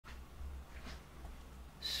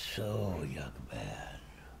So, young man,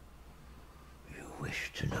 you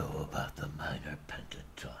wish to know about the minor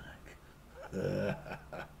pentatonic.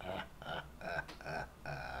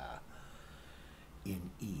 In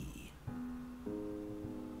E,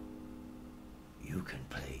 you can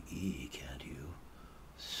play E, can't you?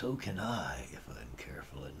 So can I, if I'm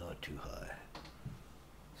careful and not too high.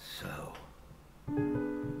 So.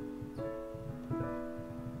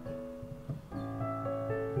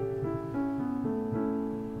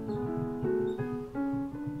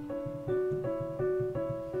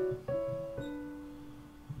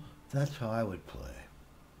 That's how I would play.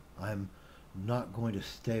 I'm not going to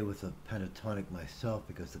stay with the pentatonic myself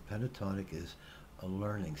because the pentatonic is a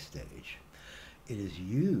learning stage. It is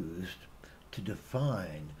used to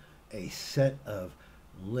define a set of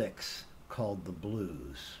licks called the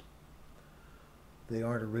blues. They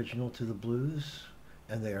aren't original to the blues,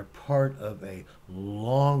 and they are part of a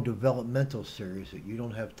long developmental series that you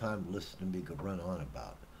don't have time to listen to me run on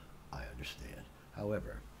about. I understand.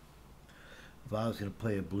 However, if I was going to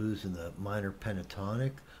play a blues in the minor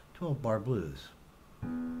pentatonic, 12-bar blues.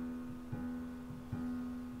 1,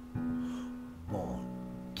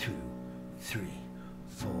 2, 3,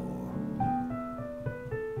 4.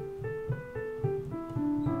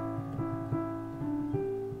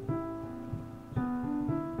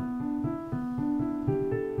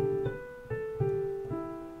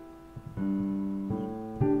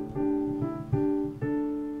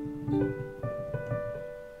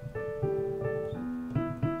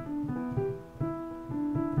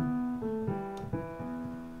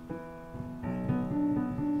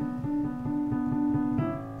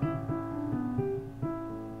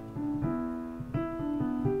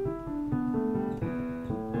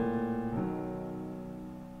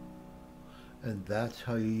 And that's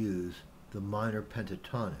how you use the minor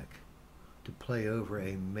pentatonic to play over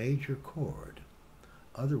a major chord.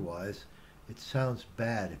 Otherwise, it sounds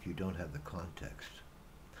bad if you don't have the context.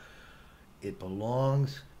 It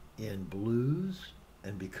belongs in blues,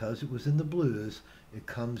 and because it was in the blues, it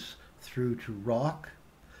comes through to rock,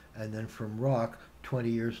 and then from rock, 20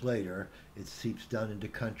 years later, it seeps down into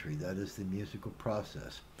country. That is the musical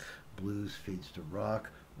process. Blues feeds to rock,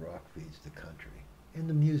 rock feeds to country. In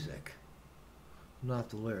the music,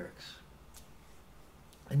 not the lyrics.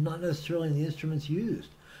 And not necessarily in the instruments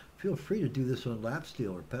used. Feel free to do this on lap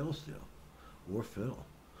steel or pedal steel or fiddle.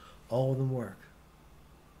 All of them work.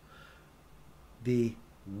 The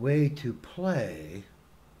way to play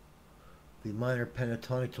the minor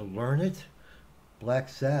pentatonic, to learn it, Black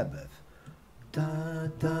Sabbath. Da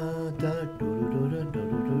da da do do do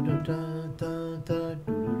do da da da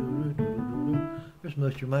do do. There's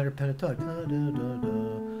most of your minor pentatonic. Da da da da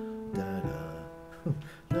da da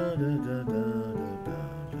da da da da.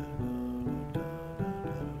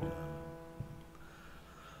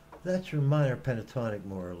 That's your minor pentatonic,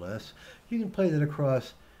 more or less. You can play that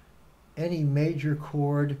across any major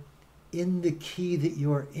chord in the key that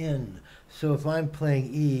you're in. So if I'm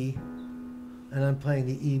playing E, and I'm playing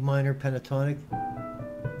the E minor pentatonic,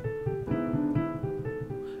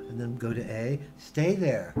 and then go to A, stay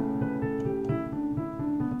there.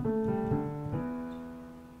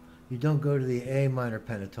 You don't go to the A minor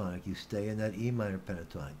pentatonic, you stay in that E minor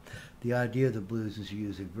pentatonic. The idea of the blues is you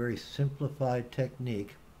use a very simplified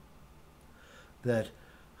technique that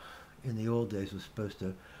in the old days was supposed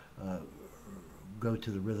to go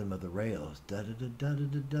to the rhythm of the rails. Da da da da da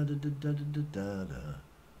da da da da da da da.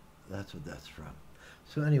 That's what that's from.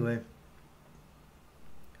 So anyway,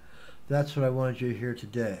 that's what I wanted you to hear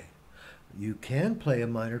today. You can play a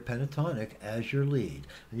minor pentatonic as your lead,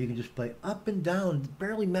 and you can just play up and down. It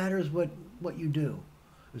barely matters what you do,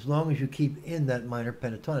 as long as you keep in that minor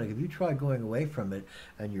pentatonic. If you try going away from it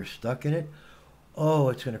and you're stuck in it, oh,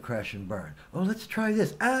 it's going to crash and burn. Oh, let's try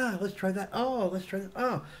this. Ah, let's try that. Oh, let's try that.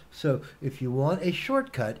 Oh. So if you want a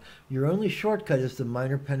shortcut, your only shortcut is the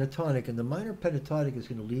minor pentatonic, and the minor pentatonic is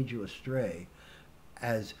going to lead you astray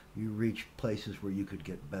as you reach places where you could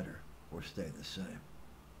get better or stay the same.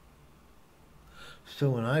 So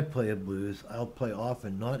when I play a blues, I'll play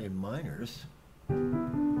often not in minors.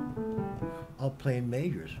 I'll play in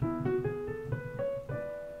majors.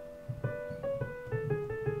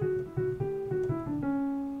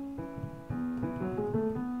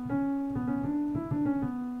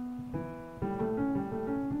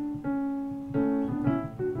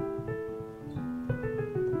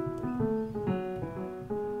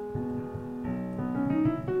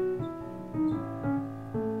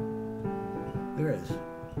 There is.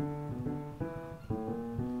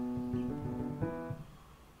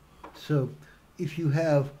 So if you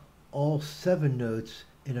have all 7 notes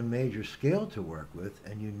in a major scale to work with,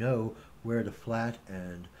 and you know where to flat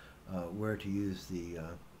and where to use the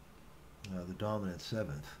dominant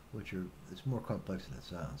seventh, which are, it's more complex than it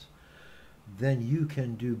sounds, then you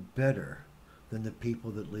can do better than the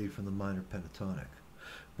people that lead from the minor pentatonic.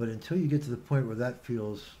 But until you get to the point where that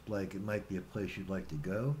feels like it might be a place you'd like to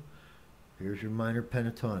go, here's your minor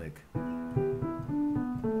pentatonic.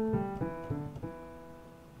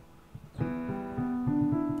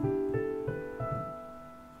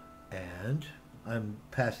 And I'm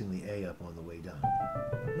passing the A up on the way down.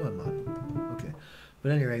 No, I'm not. Okay.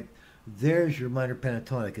 But at any rate, there's your minor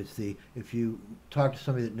pentatonic. It's the, if you talk to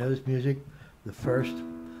somebody that knows music, the first,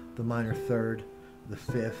 the minor third, the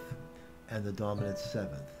fifth, and the dominant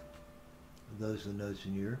seventh. Those are the notes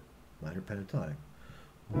in your minor pentatonic.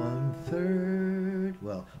 1/3,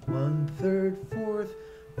 well, 1/3, 4th,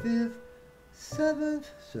 5th, 7th.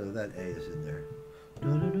 So that A is in there.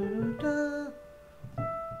 Da, da, da, da, da.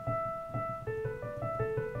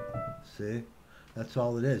 See? That's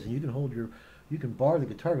all it is. And you can hold your, you can bar the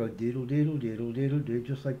guitar, go diddle, diddle, diddle, diddle, diddle,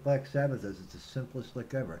 just like Black Sabbath does. It's the simplest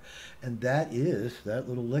lick ever. And that is, that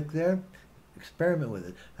little lick there, experiment with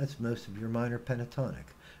it. That's most of your minor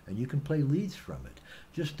pentatonic. And you can play leads from it.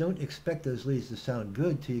 Just don't expect those leads to sound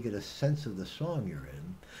good till you get a sense of the song you're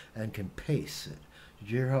in and can pace it.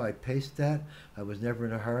 Did you hear how I paced that? I was never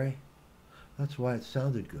in a hurry. That's why it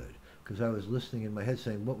sounded good. Because I was listening in my head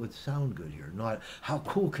saying, what would sound good here? Not, how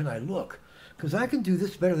cool can I look? Because I can do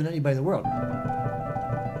this better than anybody in the world.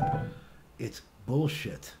 It's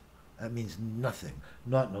bullshit. That means nothing.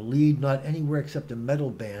 Not in a lead, not anywhere except a metal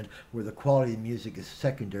band where the quality of music is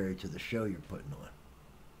secondary to the show you're putting on.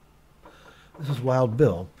 This is Wild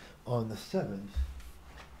Bill on the 7th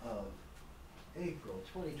of April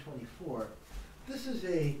 2024. This is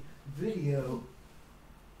a video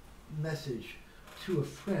message to a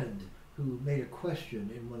friend who made a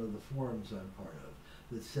question in one of the forums I'm part of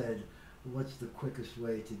that said, what's the quickest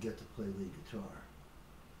way to get to play lead guitar?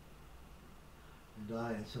 And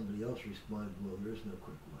I and somebody else responded, well, there is no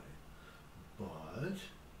quick way. But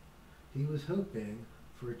he was hoping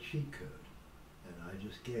for a cheat code. And I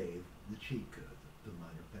just gave the cheat code, the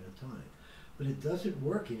minor pentatonic. But it doesn't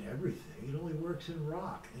work in everything. It only works in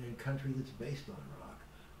rock and in country that's based on rock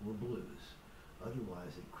or blues.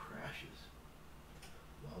 Otherwise, it crashes.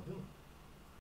 Wild Bill.